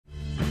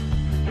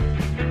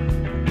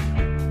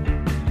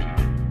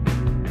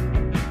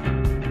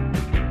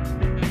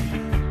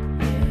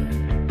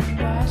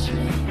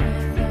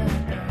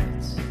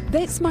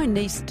That's my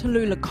niece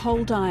Tallulah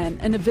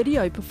Coldiron in a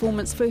video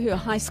performance for her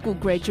high school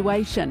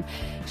graduation.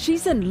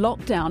 She's in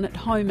lockdown at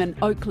home in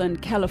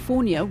Oakland,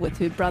 California, with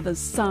her brothers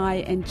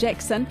Cy and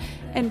Jackson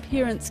and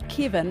parents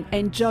Kevin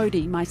and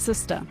Jody, my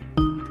sister.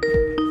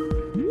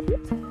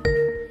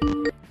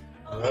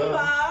 Hello.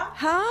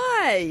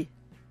 Hi.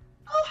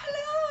 Oh,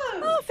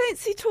 hello. Oh,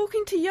 fancy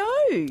talking to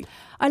you.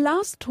 I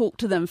last talked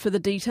to them for the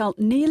detail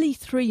nearly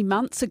 3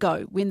 months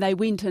ago when they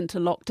went into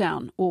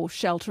lockdown or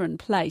shelter in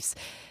place.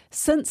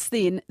 Since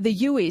then, the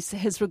US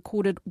has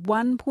recorded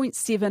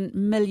 1.7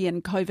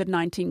 million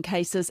COVID-19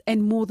 cases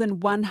and more than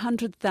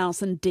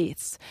 100,000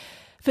 deaths.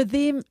 For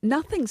them,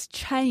 nothing's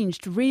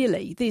changed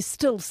really. They're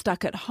still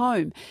stuck at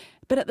home.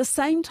 But at the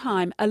same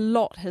time, a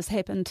lot has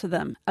happened to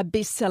them. A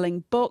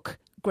best-selling book,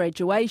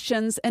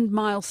 graduations and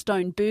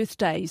milestone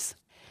birthdays.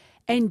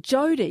 And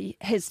Jody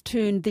has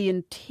turned the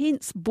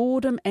intense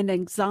boredom and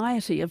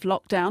anxiety of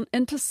lockdown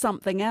into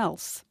something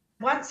else.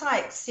 Once I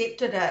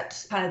accepted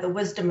it, kind of the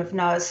wisdom of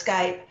no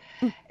escape,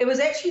 it was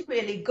actually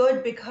really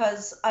good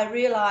because I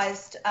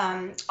realised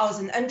I was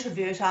an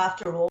introvert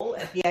after all.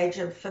 At the age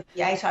of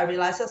 58, I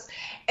realised this.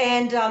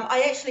 And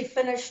I actually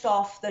finished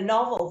off the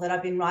novel that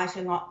I've been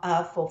writing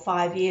for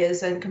 5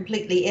 years and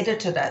completely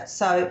edited it.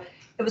 So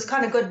it was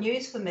kind of good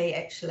news for me,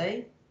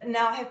 actually. And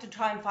now I have to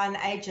try and find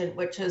an agent,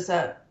 which is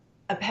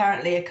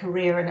apparently a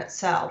career in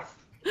itself.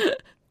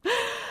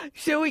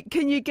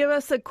 Can you give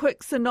us a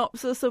quick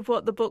synopsis of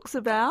what the book's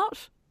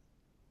about?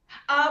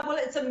 Well,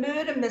 it's a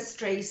murder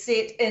mystery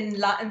set in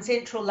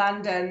central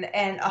London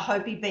and a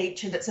Hopi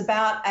beach, and it's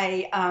about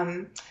a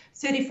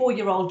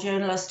 34-year-old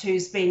journalist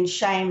who's been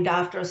shamed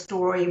after a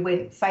story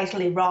went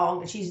fatally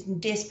wrong. She's in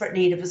desperate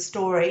need of a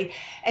story,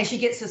 and she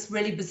gets this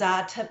really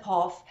bizarre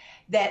tip-off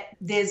that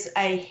there's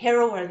a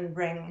heroin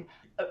ring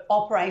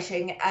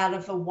operating out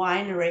of a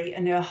winery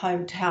in her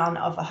hometown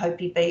of a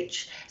Hopi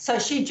beach. So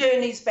she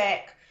journeys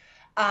back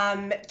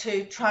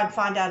to try and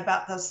find out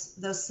about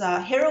this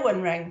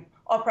heroin ring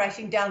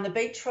operating down the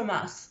beach from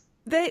us.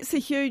 That's a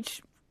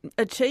huge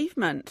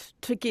achievement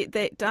to get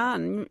that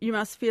done. You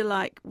must feel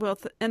like, well,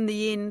 in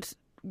the end,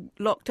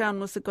 lockdown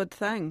was a good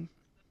thing.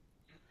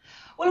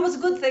 Well, it was a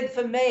good thing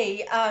for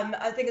me.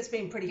 I think it's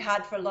been pretty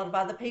hard for a lot of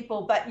other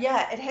people, but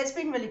yeah, it has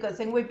been a really good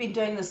thing. I've been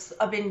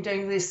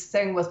doing this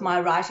thing with my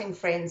writing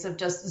friends of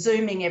just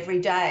Zooming every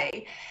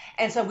day.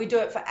 And so we do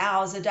it for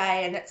hours a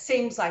day, and it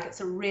seems like it's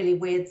a really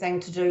weird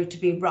thing to do, to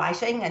be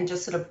writing and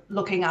just sort of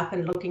looking up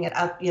and looking at,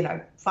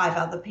 5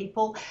 other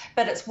people.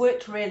 But it's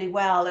worked really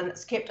well, and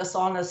it's kept us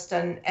honest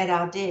and at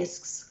our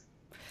desks.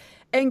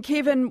 And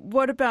Kevin,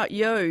 what about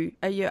you?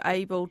 Are you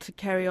able to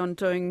carry on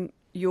doing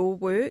your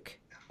work?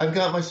 I've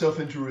got myself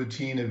into a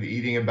routine of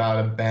eating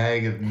about a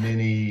bag of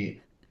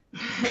mini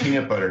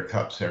peanut butter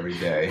cups every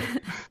day,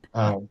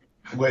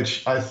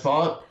 which I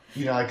thought,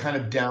 I kind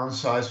of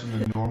downsized from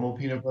the normal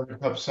peanut butter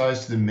cup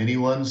size to the mini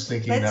ones,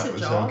 thinking that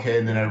was okay.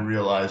 And then I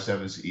realized I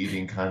was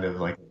eating kind of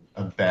like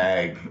a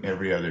bag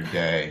every other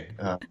day.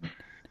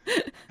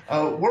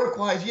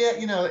 Work-wise,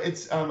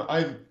 it's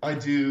I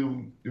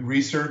do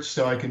research,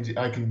 so I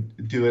can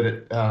do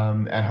it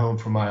at home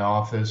from my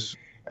office.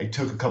 I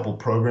took a couple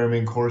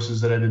programming courses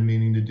that I've been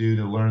meaning to do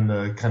to learn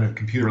the kind of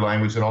computer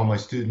language that all my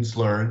students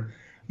learn.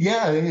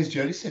 Yeah, I think as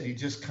Jody said, you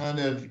just kind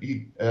of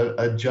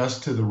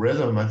adjust to the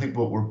rhythm. I think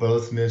what we're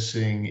both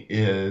missing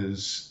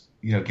is,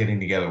 getting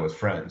together with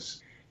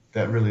friends.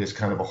 That really is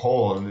kind of a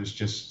hole, and there's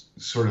just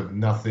sort of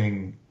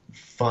nothing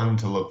fun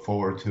to look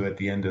forward to at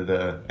the end of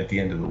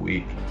the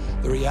week.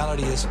 The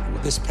reality is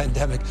this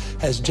pandemic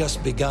has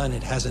just begun.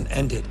 It hasn't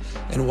ended.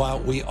 And while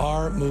we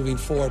are moving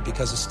forward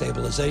because of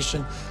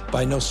stabilization,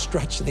 by no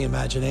stretch of the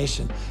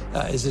imagination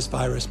is this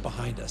virus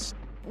behind us.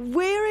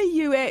 Where are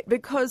you at?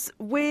 Because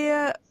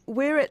we're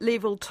at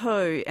level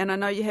 2, and I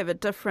know you have a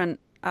different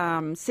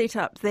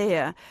setup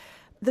there.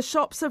 The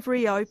shops have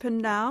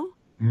reopened now?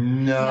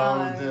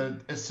 No,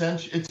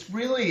 it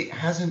really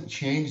hasn't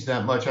changed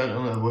that much. I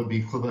don't know, it would be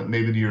equivalent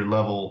maybe to your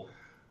level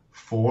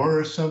 4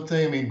 or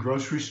something. I mean,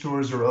 grocery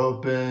stores are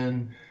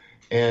open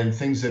and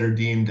things that are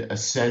deemed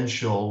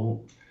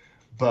essential,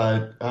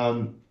 but,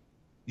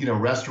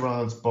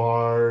 restaurants,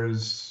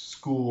 bars,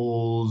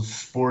 schools,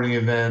 sporting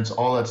events,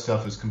 all that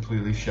stuff is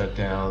completely shut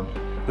down.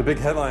 The big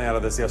headline out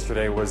of this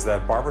yesterday was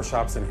that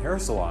barbershops and hair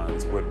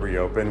salons would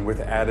reopen with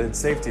added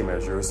safety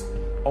measures.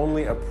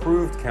 Only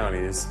approved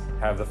counties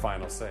have the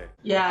final say.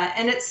 Yeah,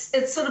 and it's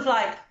sort of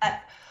like,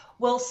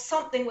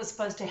 something was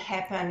supposed to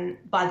happen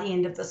by the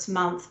end of this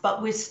month,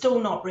 but we're still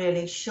not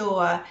really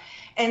sure.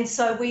 And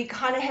so we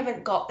kind of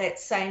haven't got that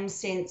same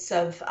sense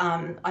of,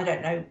 I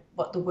don't know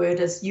what the word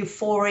is,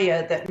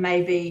 euphoria that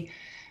maybe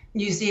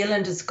New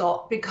Zealand has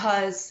got,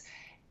 because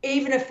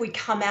even if we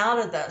come out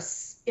of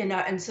this,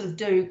 and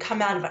sort of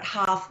come out of it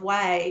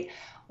halfway,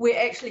 we're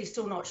actually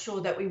still not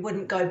sure that we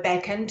wouldn't go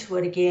back into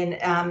it again.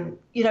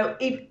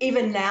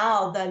 Even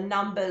now, the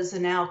numbers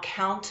in our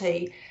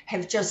county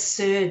have just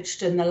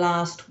surged in the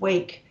last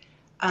week,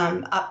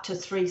 up to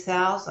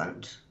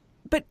 3,000.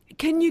 But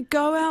can you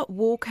go out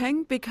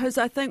walking? Because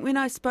I think when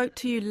I spoke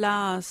to you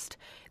last,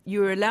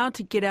 you were allowed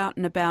to get out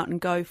and about and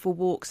go for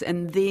walks,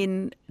 and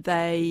then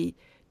they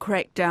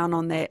cracked down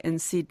on that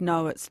and said,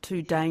 no, it's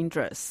too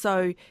dangerous.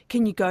 So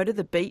can you go to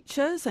the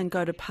beaches and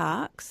go to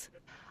parks?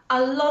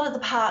 A lot of the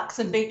parks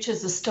and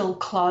beaches are still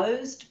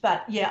closed,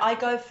 but yeah, I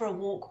go for a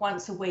walk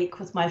once a week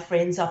with my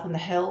friends up in the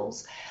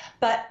hills.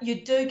 But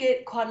you do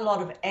get quite a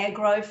lot of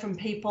aggro from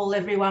people.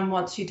 Everyone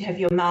wants you to have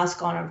your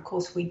mask on, and of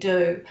course we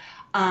do.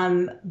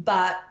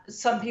 But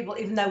some people,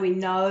 even though we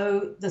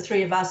know the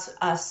three of us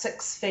are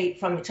 6 feet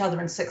from each other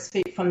and 6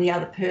 feet from the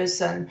other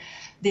person,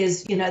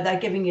 there's, they're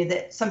giving you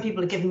that. Some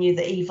people are giving you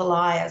the evil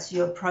eye as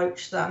you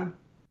approach them.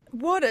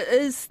 What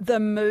is the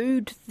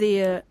mood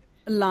there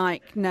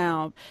like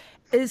now?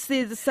 Is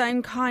there the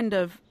same kind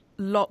of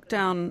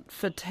lockdown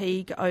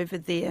fatigue over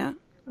there?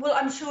 Well,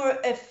 I'm sure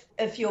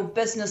if your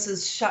business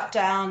is shut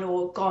down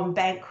or gone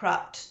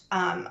bankrupt,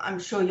 I'm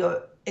sure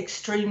you're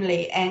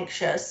extremely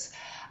anxious.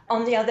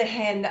 On the other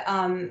hand,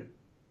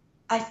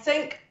 I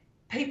think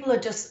people are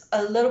just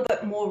a little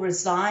bit more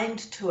resigned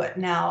to it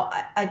now.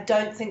 I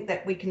don't think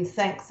that we can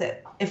think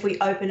that if we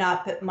open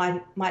up, it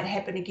might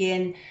happen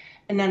again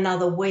in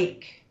another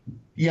week.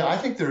 Yeah, I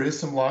think there is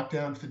some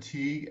lockdown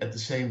fatigue. At the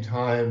same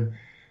time,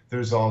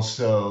 there's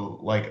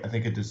also, I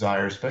think a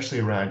desire, especially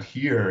around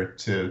here,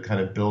 to kind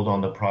of build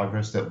on the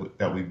progress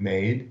that we've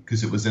made,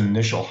 because it was an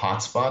initial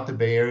hotspot. The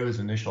Bay Area was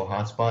an initial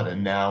hotspot,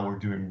 and now we're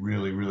doing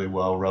really, really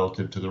well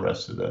relative to the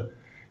rest of the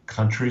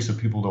country, so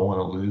people don't want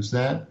to lose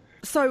that.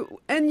 So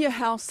in your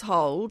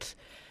household,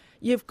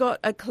 you've got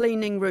a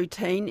cleaning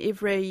routine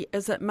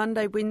is it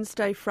Monday,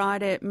 Wednesday,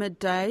 Friday at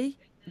midday?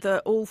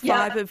 All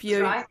five of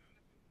you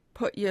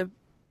put your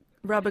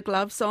rubber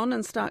gloves on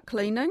and start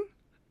cleaning?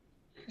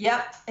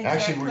 Yep, exactly.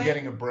 Actually, we're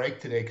getting a break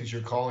today because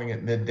you're calling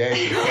at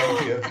midday. So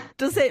thank you.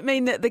 Does that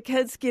mean that the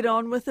kids get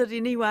on with it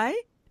anyway?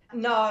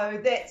 No,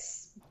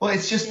 Well,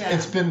 it's just,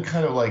 It's been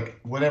kind of like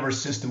whatever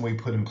system we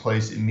put in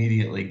place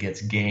immediately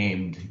gets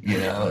gamed,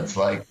 It's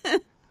like,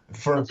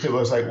 first it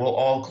was like, we'll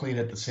all clean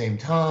at the same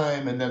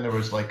time. And then there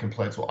was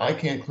complaints, well, I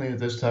can't clean at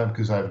this time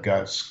because I've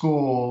got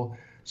school.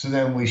 So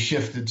then we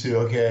shifted to,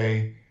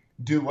 okay,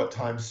 do what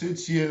time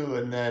suits you.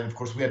 And then, of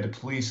course, we had to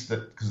police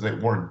that because they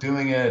weren't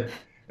doing it.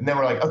 And then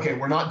we're like, okay,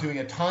 we're not doing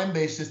a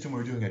time-based system.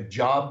 We're doing a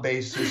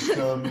job-based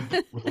system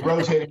with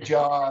rotating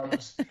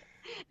jobs.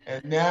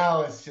 And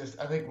now it's just,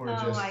 I think we're in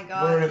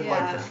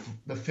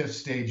the fifth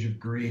stage of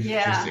grief,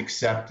 just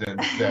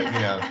acceptance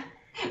that,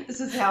 this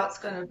is how it's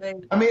going to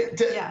be. I mean,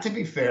 to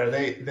be fair,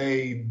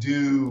 they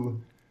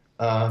do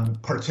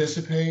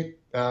participate.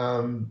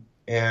 And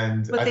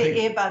with I their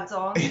think, earbuds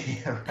on.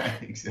 Yeah,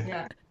 right, exactly.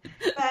 Yeah.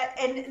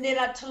 And then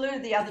at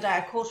Tallulah the other day,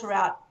 I caught her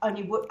out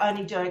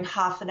only doing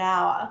half an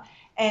hour.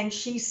 And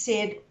she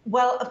said,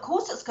 well, of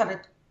course it's going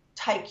to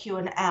take you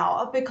an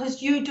hour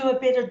because you do a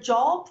better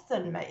job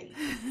than me.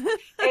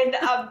 And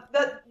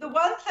the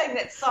one thing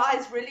that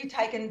Si's really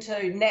taken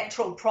to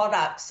natural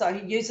products, so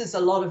he uses a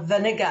lot of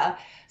vinegar,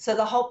 so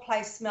the whole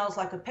place smells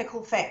like a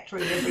pickle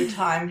factory every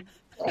time.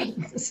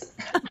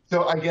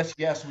 So I guess,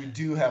 yes, we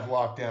do have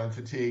lockdown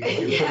fatigue.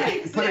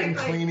 Put it in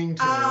cleaning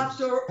terms.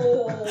 After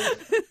all.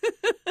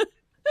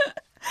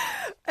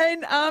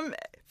 And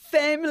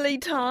family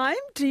time?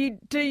 Do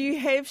you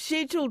have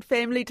scheduled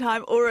family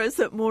time, or is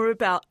it more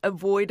about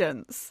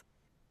avoidance?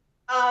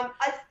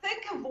 I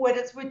think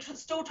avoidance. We're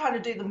still trying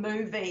to do the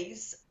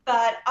movies,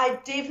 but I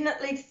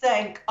definitely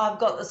think I've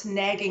got this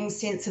nagging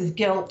sense of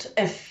guilt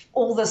if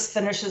all this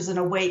finishes in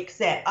a week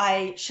that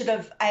I should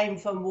have aimed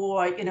for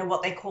more,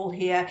 what they call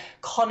here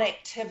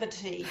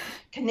connectivity,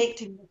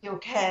 connecting with your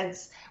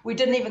kids. We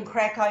didn't even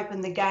crack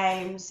open the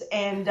games,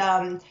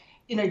 and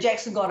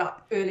Jackson got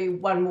up early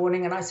one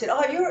morning and I said,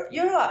 oh,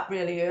 you're up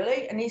really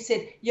early. And he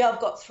said, yeah, I've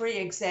got 3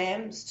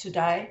 exams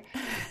today.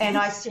 And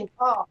I said,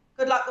 oh,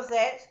 good luck with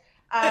that.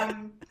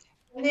 And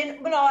then,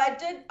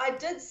 I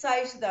did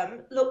say to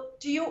them, look,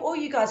 all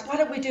you guys, why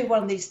don't we do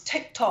one of these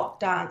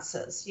TikTok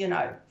dances,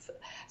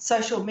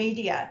 social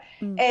media?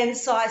 And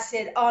so I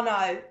said, oh,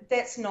 no,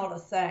 that's not a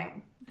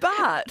thing.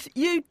 But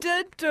you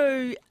did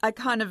do a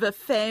kind of a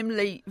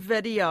family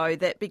video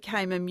that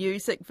became a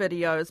music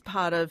video as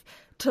part of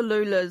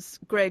Tallulah's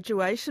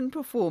graduation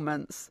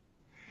performance.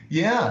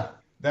 Yeah,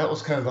 that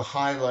was kind of the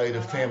highlight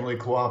of family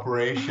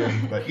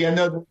cooperation. But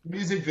the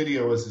music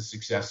video was a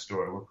success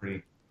story. We're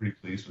pretty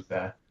pleased with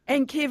that.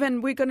 And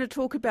Kevin, we're going to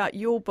talk about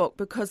your book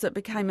because it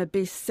became a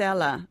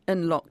bestseller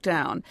in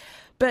lockdown.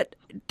 But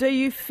do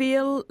you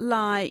feel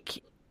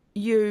like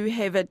you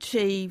have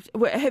achieved,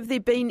 have there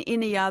been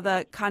any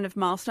other kind of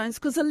milestones?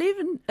 Because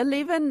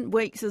 11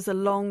 weeks is a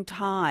long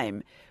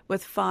time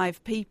with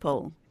 5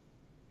 people.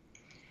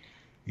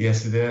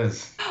 Yes, it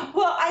is.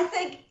 Well, I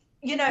think,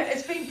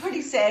 it's been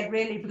pretty sad,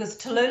 really, because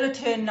Tallulah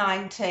turned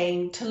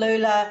 19.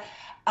 Tallulah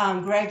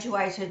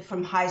graduated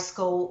from high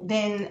school.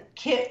 Then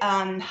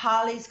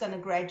Harley's going to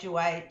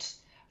graduate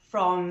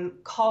from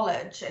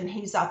college, and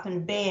he's up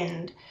in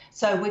Bend.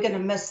 So we're going to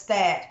miss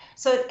that.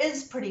 So it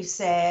is pretty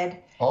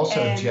sad.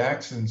 Also,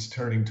 Jackson's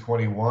turning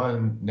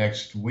 21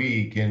 next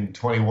week, and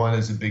 21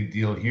 is a big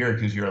deal here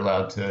because you're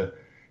allowed to,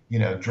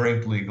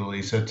 drink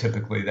legally. So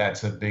typically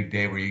that's a big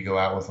day where you go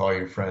out with all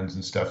your friends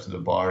and stuff to the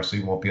bar. So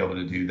you won't be able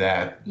to do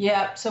that.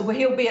 Yeah. So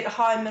he'll be at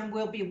home and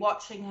we'll be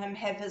watching him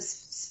have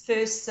his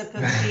first sip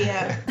of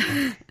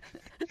beer.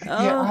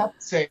 Yeah, I have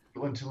to say,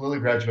 when Tallulah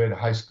graduated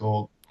high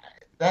school,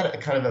 that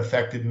kind of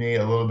affected me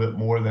a little bit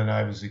more than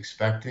I was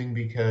expecting,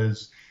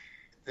 because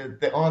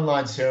the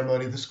online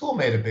ceremony, the school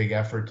made a big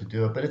effort to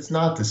do it, but it's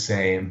not the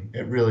same.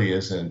 It really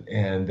isn't.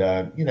 And,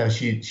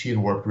 she had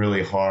worked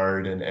really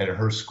hard, and at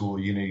her school,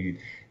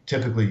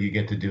 typically you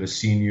get to do a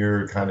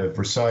senior kind of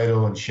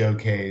recital and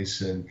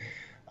showcase,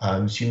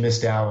 and she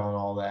missed out on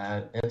all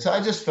that. And so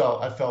I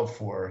felt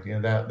for her.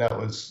 That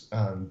was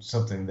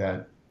something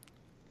that,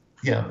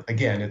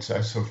 again, it's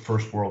sort of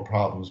first world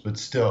problems, but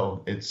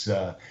still, it's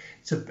a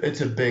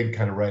big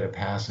kind of rite of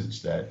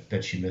passage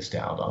that she missed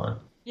out on.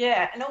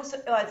 Yeah, and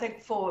also I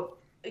think for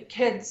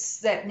kids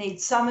that need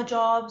summer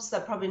jobs,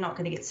 they're probably not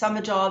going to get summer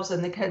jobs,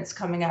 and the kids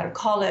coming out of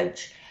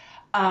college,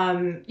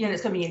 it's going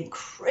to be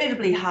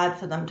incredibly hard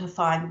for them to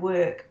find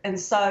work. And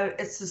so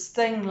it's this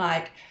thing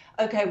like,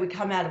 okay, we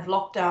come out of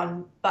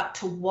lockdown, but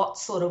to what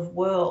sort of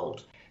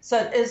world?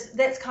 So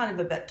that's kind of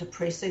a bit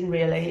depressing,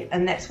 really,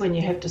 and that's when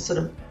you have to sort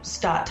of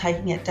start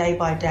taking it day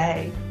by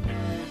day.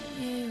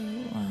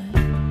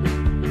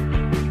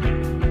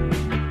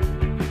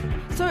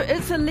 So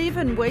it's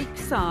 11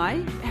 weeks, Si.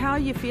 How are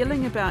you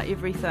feeling about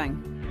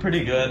everything?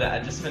 Pretty good. I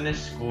just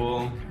finished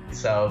school.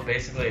 So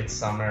basically it's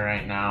summer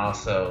right now,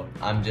 so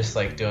I'm just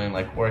doing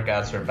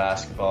workouts for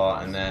basketball,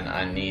 and then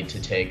I need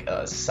to take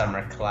a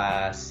summer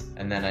class,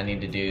 and then I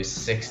need to do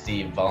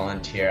 60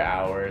 volunteer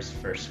hours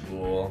for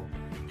school.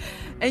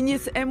 And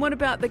yes, and what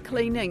about the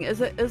cleaning? Is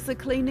the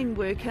cleaning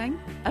working?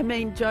 I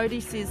mean,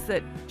 Jodie says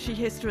that she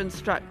has to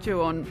instruct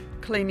you on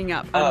cleaning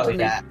up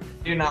underneath. Oh yeah,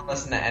 do not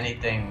listen to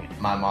anything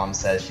my mom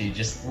says. She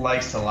just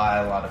likes to lie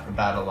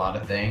about a lot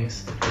of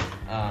things.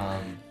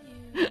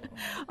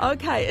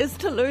 Okay, is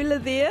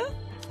Tallulah there?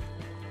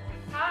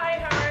 Hi,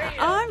 how are you?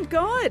 I'm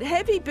good.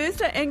 Happy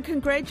birthday and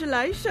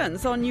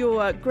congratulations on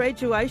your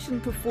graduation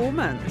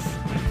performance.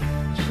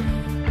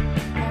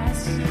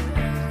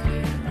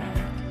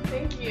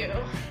 Thank you.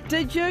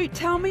 Did you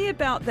tell me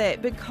about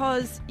that?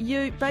 Because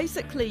you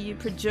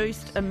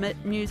produced a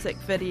music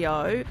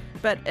video,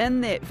 but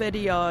in that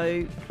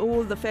video,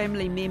 all the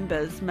family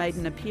members made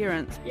an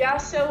appearance. Yeah,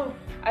 so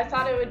I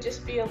thought it would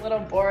just be a little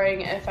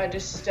boring if I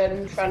just stood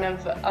in front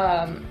of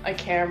a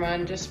camera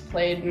and just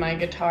played my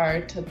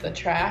guitar to the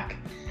track.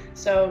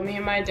 So me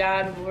and my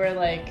dad were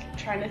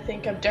trying to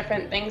think of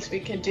different things we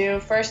could do.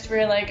 First we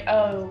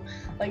were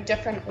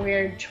different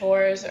weird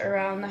chores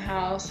around the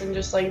house and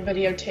just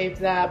videotape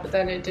that, but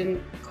then it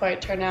didn't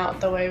quite turn out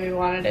the way we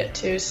wanted it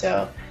to,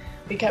 so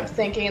we kept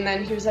thinking, and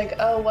then he was like,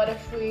 oh, what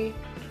if we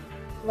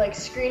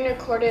screen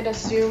recorded a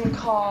Zoom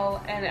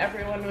call and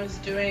everyone was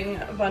doing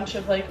a bunch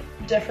of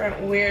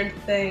different weird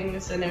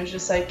things, and it was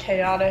just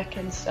chaotic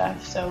and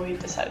stuff, so we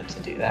decided to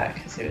do that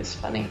because it was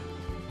funny.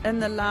 In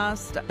the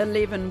last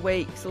 11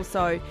 weeks or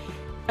so,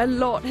 a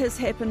lot has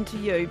happened to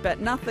you, but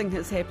nothing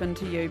has happened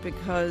to you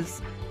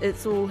because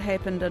it's all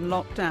happened in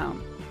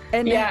lockdown.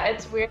 And yeah,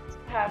 it's weird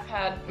to have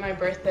had my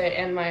birthday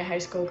and my high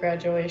school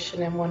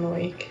graduation in 1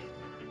 week.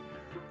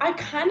 I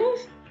kind of,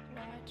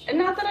 and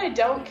not that I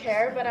don't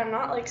care, but I'm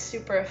not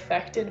super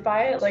affected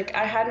by it.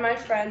 I had my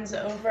friends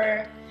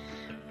over,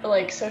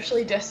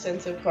 socially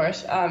distanced, of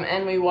course,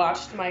 and we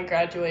watched my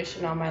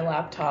graduation on my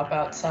laptop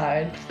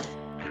outside.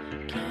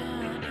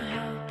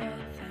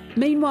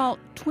 Meanwhile,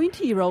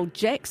 20-year-old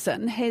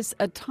Jackson has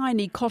a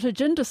tiny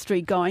cottage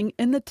industry going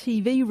in the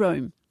TV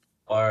room.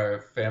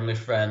 Our family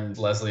friend,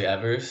 Leslie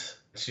Evers,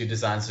 she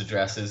designs the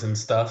dresses and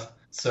stuff.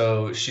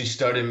 So she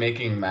started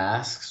making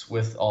masks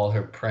with all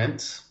her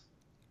prints.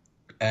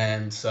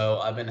 And so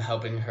I've been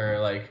helping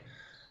her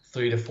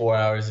 3 to 4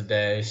 hours a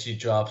day. She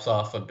drops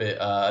off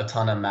a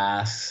ton of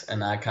masks,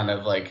 and I kind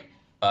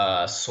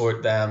of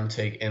sort them,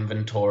 take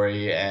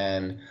inventory,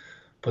 and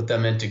put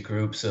them into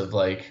groups of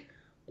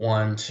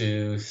 1,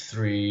 2,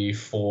 3,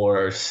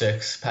 4,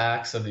 6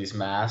 packs of these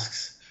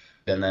masks.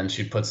 And then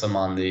she puts them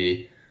on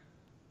the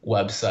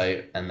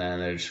website, and then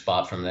they're just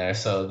bought from there.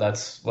 So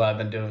that's what I've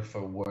been doing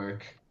for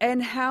work.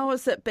 And how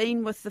has it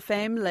been with the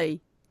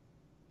family?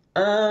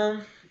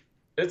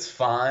 It's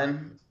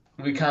fine.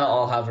 We kind of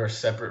all have our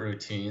separate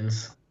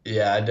routines.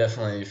 Yeah, I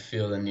definitely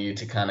feel the need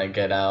to kind of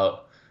get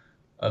out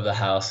of the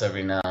house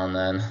every now and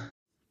then.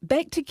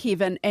 Back to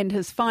Kevin and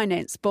his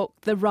finance book,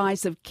 The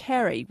Rise of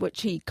Carrie,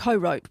 which he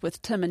co-wrote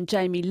with Tim and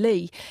Jamie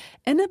Lee.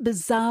 In a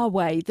bizarre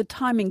way, the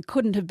timing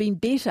couldn't have been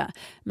better,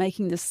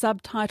 making the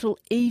subtitle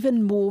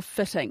even more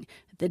fitting.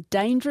 The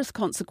dangerous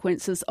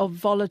consequences of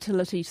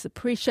volatility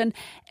suppression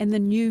and the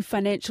new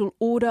financial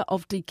order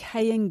of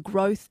decaying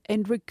growth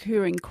and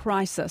recurring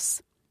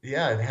crisis.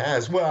 Yeah, it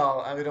has.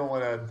 Well, I don't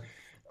want to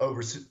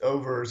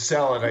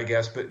oversell it, I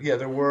guess. But yeah,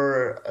 there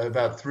were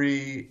about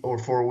 3 or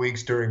 4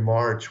 weeks during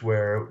March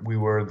where we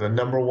were the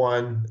number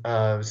one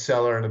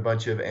seller in a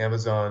bunch of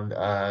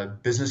Amazon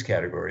business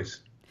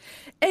categories.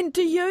 And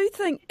do you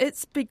think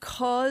it's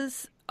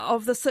because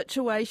of the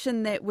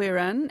situation that we're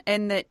in,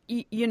 and that,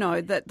 you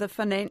know, that the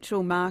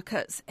financial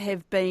markets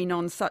have been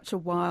on such a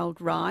wild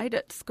ride?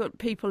 It's good.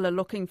 People are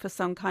looking for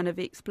some kind of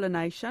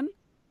explanation.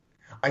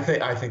 I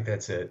think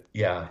that's it.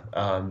 Yeah.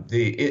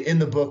 In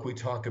the book, we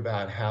talk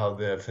about how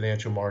the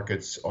financial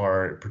markets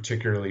are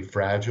particularly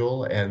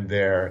fragile and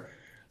they're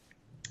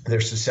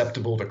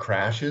susceptible to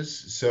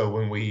crashes. So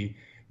when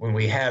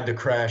we had the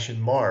crash in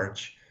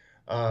March,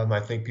 I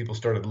think people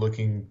started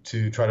looking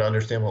to try to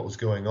understand what was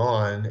going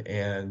on,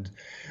 and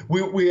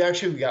we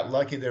actually got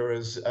lucky. There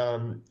was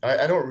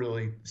I don't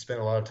really spend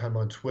a lot of time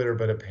on Twitter,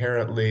 but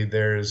apparently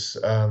there's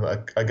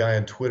a guy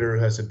on Twitter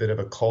who has a bit of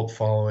a cult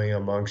following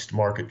amongst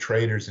market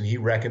traders, and he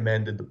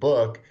recommended the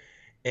book,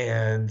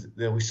 and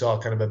then we saw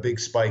kind of a big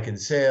spike in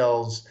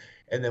sales,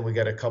 and then we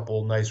got a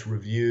couple nice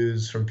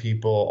reviews from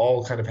people,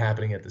 all kind of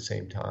happening at the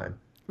same time.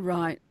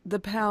 Right. The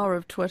power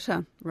of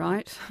Twitter,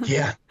 right?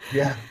 Yeah.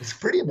 It's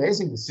pretty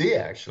amazing to see,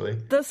 actually.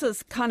 This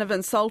is kind of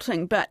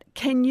insulting, but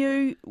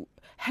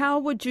how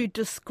would you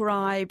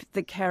describe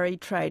the carry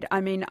trade?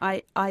 I mean,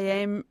 I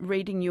am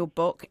reading your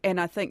book, and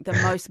I think the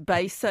most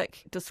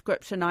basic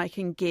description I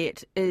can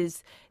get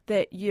is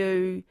that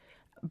you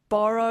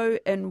borrow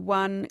in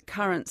one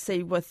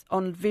currency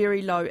on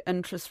very low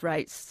interest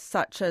rates,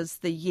 such as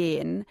the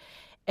yen,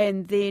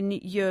 and then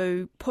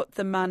you put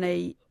the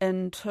money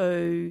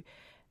into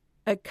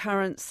a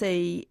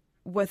currency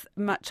with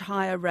much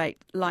higher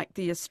rate, like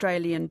the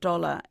Australian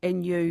dollar,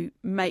 and you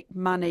make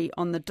money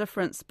on the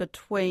difference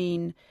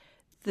between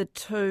the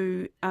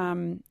two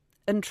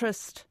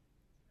interest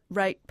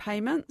rate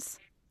payments?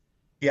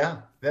 Yeah,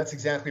 that's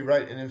exactly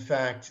right. And in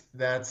fact,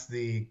 that's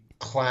the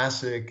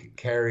classic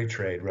carry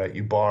trade, right?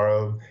 You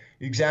borrow,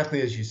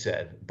 exactly as you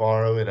said,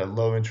 borrow at a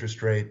low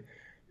interest rate,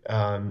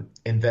 turn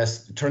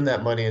that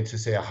money into,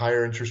 say, a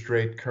higher interest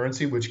rate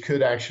currency, which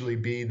could actually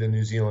be the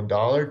New Zealand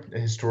dollar.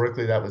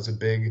 Historically, that was a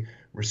big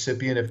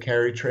recipient of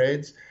carry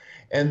trades.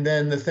 And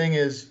then the thing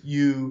is,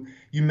 you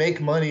make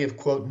money if,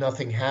 quote,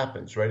 nothing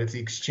happens, right? If the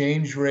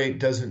exchange rate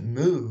doesn't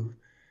move,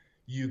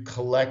 you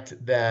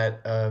collect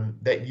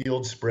that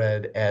yield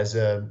spread as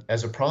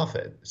a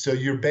profit. So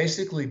you're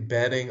basically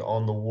betting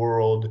on the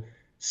world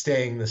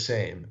staying the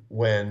same.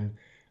 When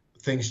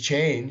things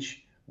change,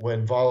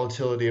 when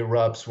volatility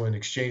erupts, when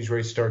exchange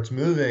rate starts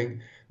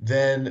moving,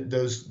 then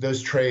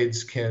those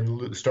trades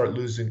can start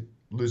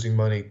losing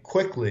money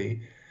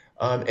quickly.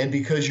 And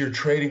because you're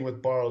trading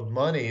with borrowed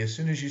money, as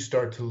soon as you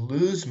start to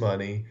lose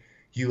money,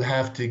 you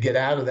have to get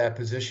out of that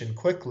position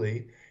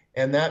quickly.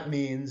 And that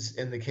means,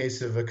 in the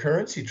case of a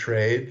currency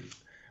trade,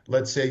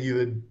 let's say you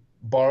had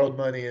borrowed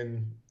money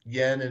in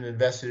yen and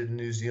invested it in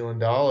New Zealand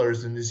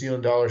dollars, and the New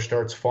Zealand dollar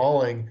starts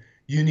falling,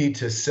 you need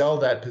to sell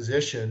that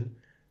position.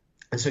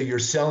 And so you're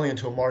selling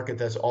into a market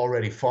that's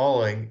already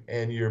falling,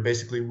 and you're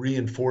basically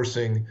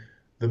reinforcing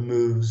the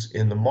moves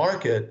in the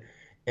market.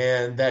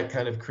 And that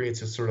kind of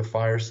creates a sort of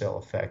fire sale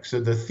effect. So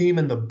the theme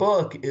in the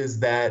book is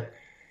that,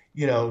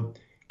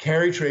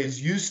 carry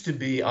trades used to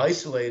be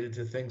isolated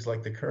to things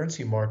like the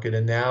currency market,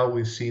 and now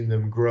we've seen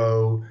them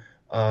grow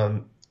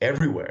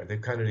everywhere.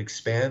 They've kind of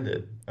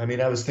expanded. I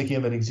mean, I was thinking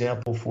of an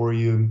example for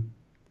you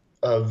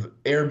of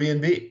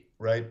Airbnb,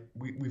 right?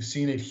 We've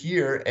seen it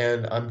here,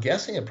 and I'm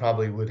guessing it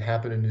probably would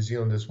happen in New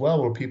Zealand as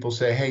well, where people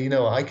say, hey,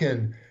 I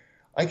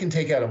can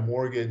take out a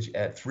mortgage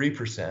at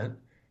 3%,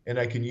 and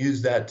I can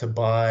use that to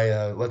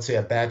buy, let's say,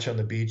 a batch on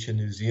the beach in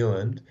New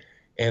Zealand,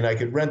 and I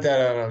could rent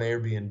that out on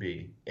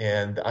Airbnb,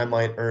 and I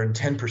might earn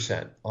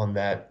 10% on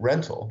that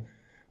rental.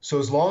 So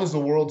as long as the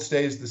world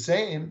stays the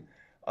same,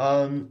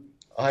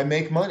 I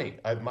make money.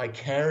 My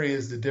carry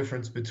is the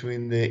difference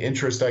between the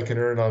interest I can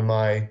earn on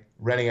my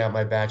renting out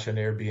my batch on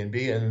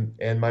Airbnb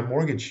and my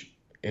mortgage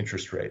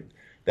interest rate.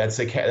 That's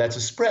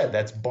a spread.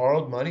 That's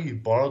borrowed money. You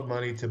borrowed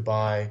money to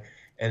buy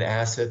an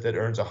asset that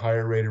earns a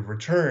higher rate of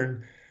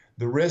return.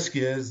 The risk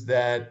is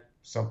that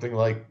something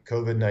like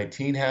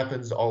COVID-19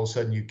 happens, all of a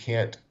sudden you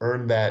can't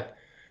earn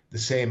the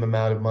same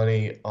amount of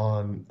money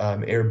on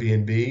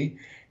Airbnb.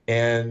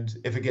 And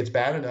if it gets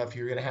bad enough,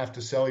 you're going to have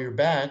to sell your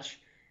batch.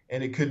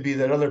 And it could be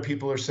that other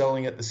people are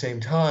selling at the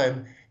same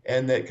time,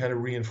 and that kind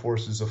of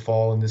reinforces a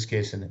fall, in this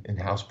case, in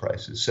house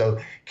prices. So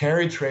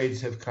carry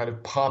trades have kind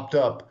of popped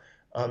up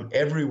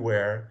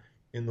everywhere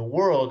in the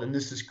world, and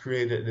this has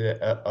created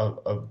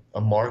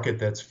a market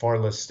that's far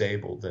less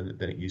stable than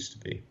it used to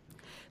be.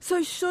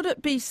 So should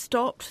it be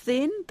stopped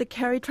then, the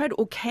carry trade,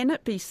 or can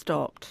it be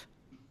stopped?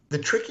 The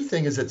tricky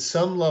thing is that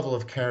some level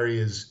of carry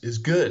is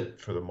good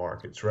for the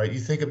markets, right?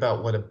 You think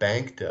about what a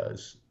bank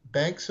does.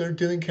 Banks are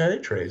doing carry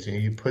trades.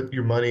 You put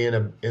your money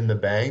in the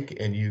bank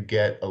and you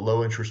get a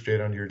low interest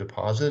rate on your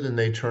deposit, and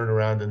they turn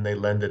around and they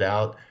lend it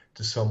out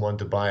to someone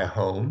to buy a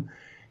home.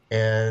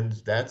 And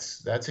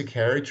that's a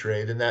carry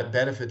trade, and that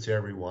benefits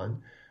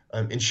everyone.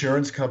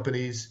 Insurance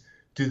companies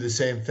do the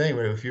same thing,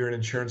 right? If you're an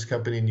insurance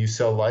company and you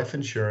sell life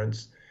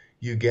insurance,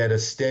 you get a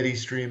steady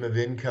stream of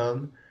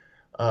income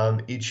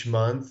each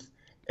month.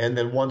 And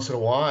then once in a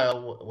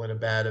while, when a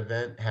bad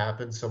event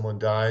happens, someone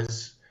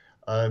dies,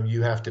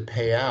 you have to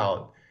pay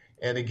out.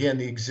 And again,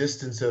 the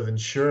existence of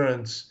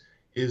insurance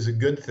is a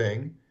good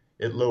thing.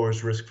 it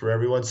lowers risk for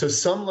everyone. So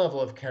some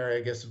level of carry,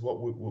 I guess, is what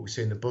we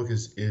say in the book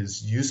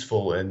is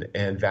useful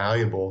and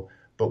valuable.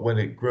 But when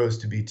it grows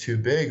to be too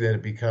big, then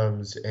it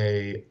becomes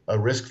a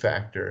risk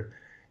factor.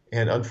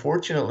 And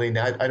unfortunately,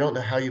 now I don't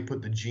know how you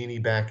put the genie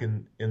back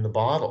in the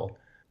bottle.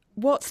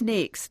 What's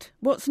next?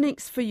 What's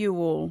next for you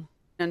all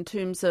in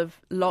terms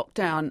of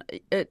lockdown?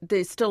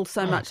 There's still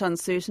so much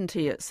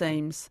uncertainty, it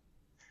seems.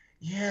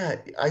 Yeah,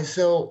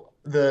 so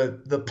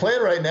the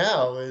plan right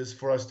now is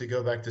for us to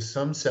go back to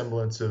some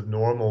semblance of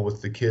normal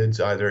with the kids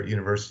either at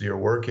university or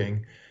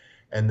working,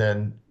 and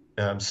then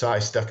Cy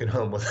stuck at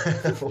home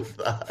with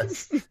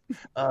us.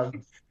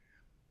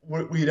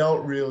 We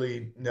don't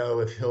really know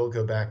if he'll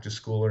go back to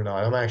school or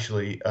not. I'm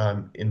actually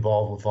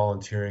involved with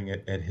volunteering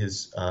at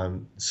his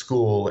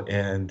school,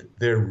 and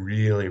they're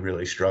really,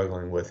 really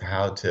struggling with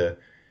how to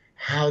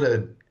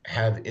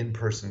have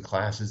in-person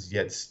classes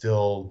yet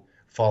still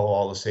follow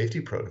all the safety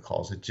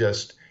protocols.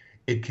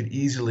 It could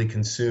easily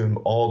consume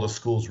all the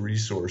school's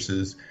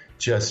resources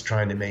just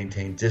trying to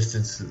maintain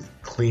distances,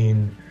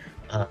 clean,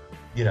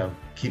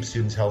 keep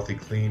students healthy,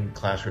 clean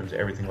classrooms,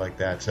 everything like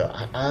that. So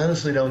I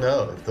honestly don't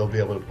know if they'll be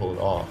able to pull it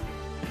off.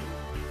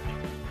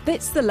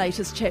 That's the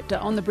latest chapter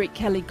on the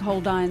Brettkelly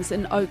cold irons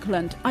in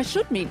Oakland. I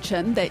should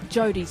mention that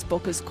Jodie's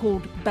book is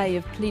called Bay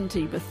of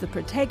Plenty, with the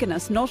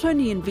protagonist not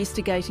only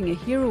investigating a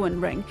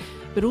heroin ring,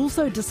 but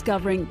also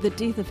discovering the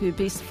death of her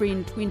best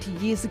friend 20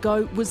 years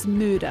ago was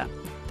murder.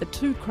 The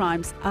two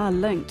crimes are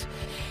linked.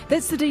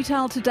 That's The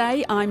Detail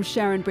today. I'm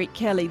Sharon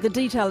Brettkelly. The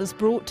Detail is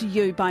brought to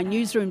you by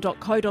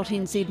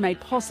newsroom.co.nz, made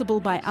possible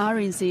by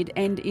RNZ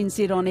and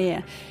NZ On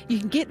Air. You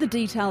can get The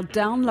Detail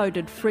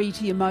downloaded free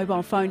to your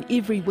mobile phone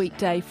every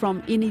weekday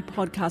from any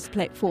podcast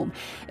platform.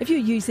 If you're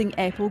using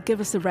Apple, give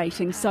us a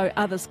rating so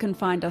others can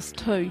find us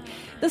too.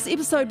 This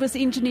episode was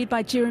engineered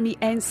by Jeremy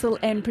Ansell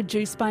and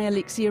produced by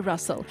Alexia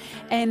Russell.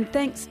 And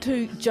thanks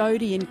to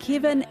Jodie and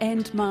Kevin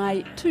and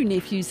my two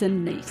nephews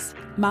and niece.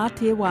 Mā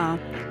te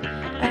wā.